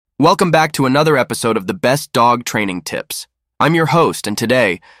Welcome back to another episode of the Best Dog Training Tips. I'm your host, and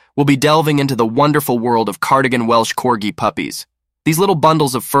today we'll be delving into the wonderful world of Cardigan Welsh Corgi puppies. These little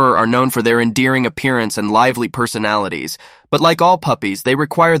bundles of fur are known for their endearing appearance and lively personalities, but like all puppies, they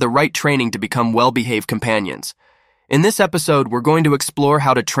require the right training to become well-behaved companions. In this episode, we're going to explore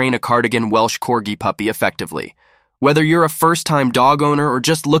how to train a Cardigan Welsh Corgi puppy effectively. Whether you're a first-time dog owner or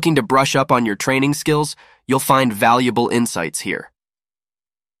just looking to brush up on your training skills, you'll find valuable insights here.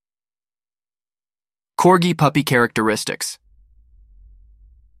 Corgi puppy characteristics.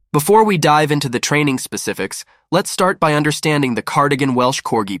 Before we dive into the training specifics, let's start by understanding the Cardigan Welsh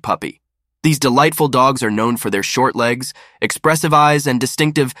Corgi puppy. These delightful dogs are known for their short legs, expressive eyes, and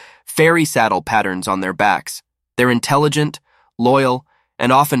distinctive fairy saddle patterns on their backs. They're intelligent, loyal,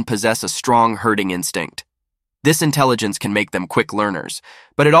 and often possess a strong herding instinct. This intelligence can make them quick learners,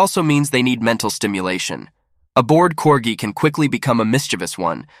 but it also means they need mental stimulation. A bored corgi can quickly become a mischievous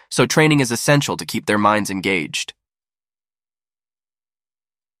one, so training is essential to keep their minds engaged.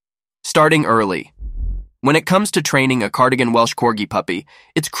 Starting early. When it comes to training a Cardigan Welsh Corgi puppy,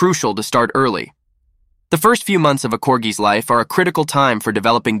 it's crucial to start early. The first few months of a corgi's life are a critical time for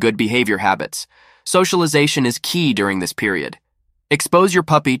developing good behavior habits. Socialization is key during this period. Expose your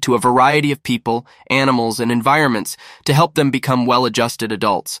puppy to a variety of people, animals, and environments to help them become well-adjusted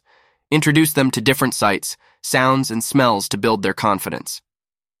adults. Introduce them to different sights, sounds, and smells to build their confidence.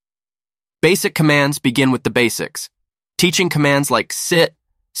 Basic commands begin with the basics. Teaching commands like sit,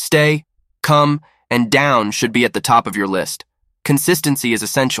 stay, come, and down should be at the top of your list. Consistency is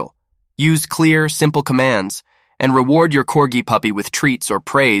essential. Use clear, simple commands, and reward your corgi puppy with treats or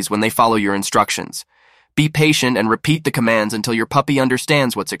praise when they follow your instructions. Be patient and repeat the commands until your puppy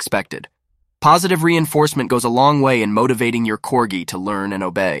understands what's expected. Positive reinforcement goes a long way in motivating your corgi to learn and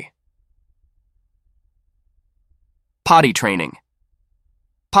obey. Potty training.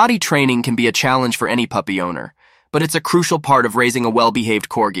 Potty training can be a challenge for any puppy owner, but it's a crucial part of raising a well-behaved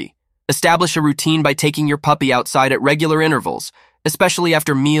corgi. Establish a routine by taking your puppy outside at regular intervals, especially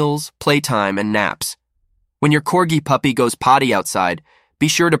after meals, playtime, and naps. When your corgi puppy goes potty outside, be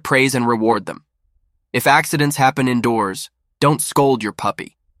sure to praise and reward them. If accidents happen indoors, don't scold your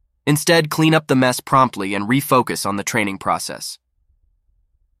puppy. Instead, clean up the mess promptly and refocus on the training process.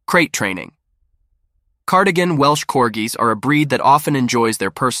 Crate training. Cardigan Welsh Corgis are a breed that often enjoys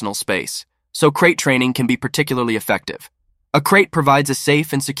their personal space, so crate training can be particularly effective. A crate provides a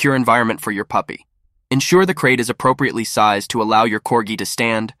safe and secure environment for your puppy. Ensure the crate is appropriately sized to allow your corgi to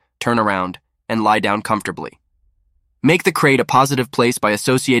stand, turn around, and lie down comfortably. Make the crate a positive place by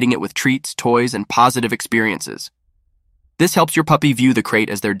associating it with treats, toys, and positive experiences. This helps your puppy view the crate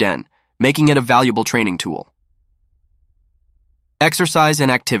as their den, making it a valuable training tool. Exercise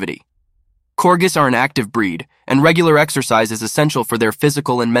and activity. Corgis are an active breed, and regular exercise is essential for their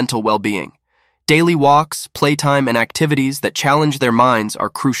physical and mental well-being. Daily walks, playtime, and activities that challenge their minds are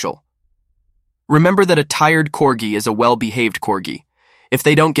crucial. Remember that a tired corgi is a well-behaved corgi. If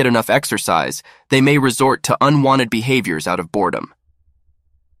they don't get enough exercise, they may resort to unwanted behaviors out of boredom.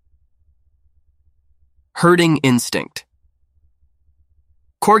 Herding instinct.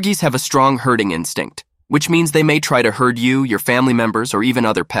 Corgis have a strong herding instinct, which means they may try to herd you, your family members, or even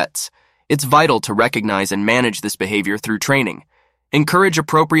other pets. It's vital to recognize and manage this behavior through training. Encourage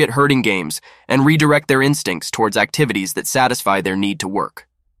appropriate herding games and redirect their instincts towards activities that satisfy their need to work.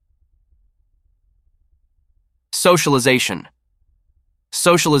 Socialization.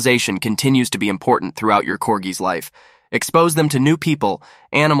 Socialization continues to be important throughout your corgi's life. Expose them to new people,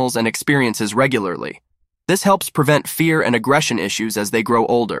 animals, and experiences regularly. This helps prevent fear and aggression issues as they grow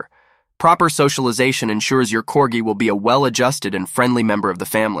older. Proper socialization ensures your corgi will be a well-adjusted and friendly member of the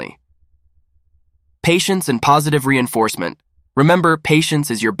family. Patience and positive reinforcement. Remember,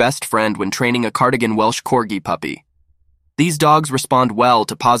 patience is your best friend when training a Cardigan Welsh Corgi puppy. These dogs respond well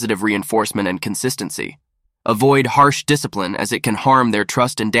to positive reinforcement and consistency. Avoid harsh discipline as it can harm their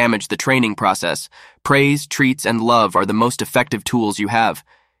trust and damage the training process. Praise, treats, and love are the most effective tools you have.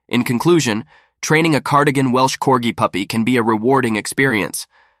 In conclusion, training a Cardigan Welsh Corgi puppy can be a rewarding experience.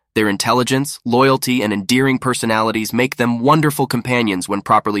 Their intelligence, loyalty, and endearing personalities make them wonderful companions when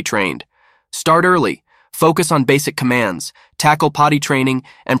properly trained. Start early, focus on basic commands, tackle potty training,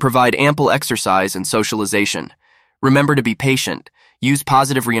 and provide ample exercise and socialization. Remember to be patient, use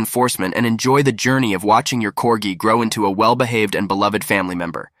positive reinforcement, and enjoy the journey of watching your corgi grow into a well-behaved and beloved family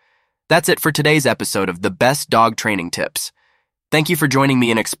member. That's it for today's episode of the Best Dog Training Tips. Thank you for joining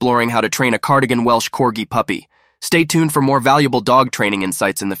me in exploring how to train a Cardigan Welsh Corgi puppy. Stay tuned for more valuable dog training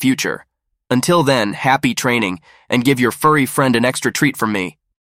insights in the future. Until then, happy training, and give your furry friend an extra treat from me.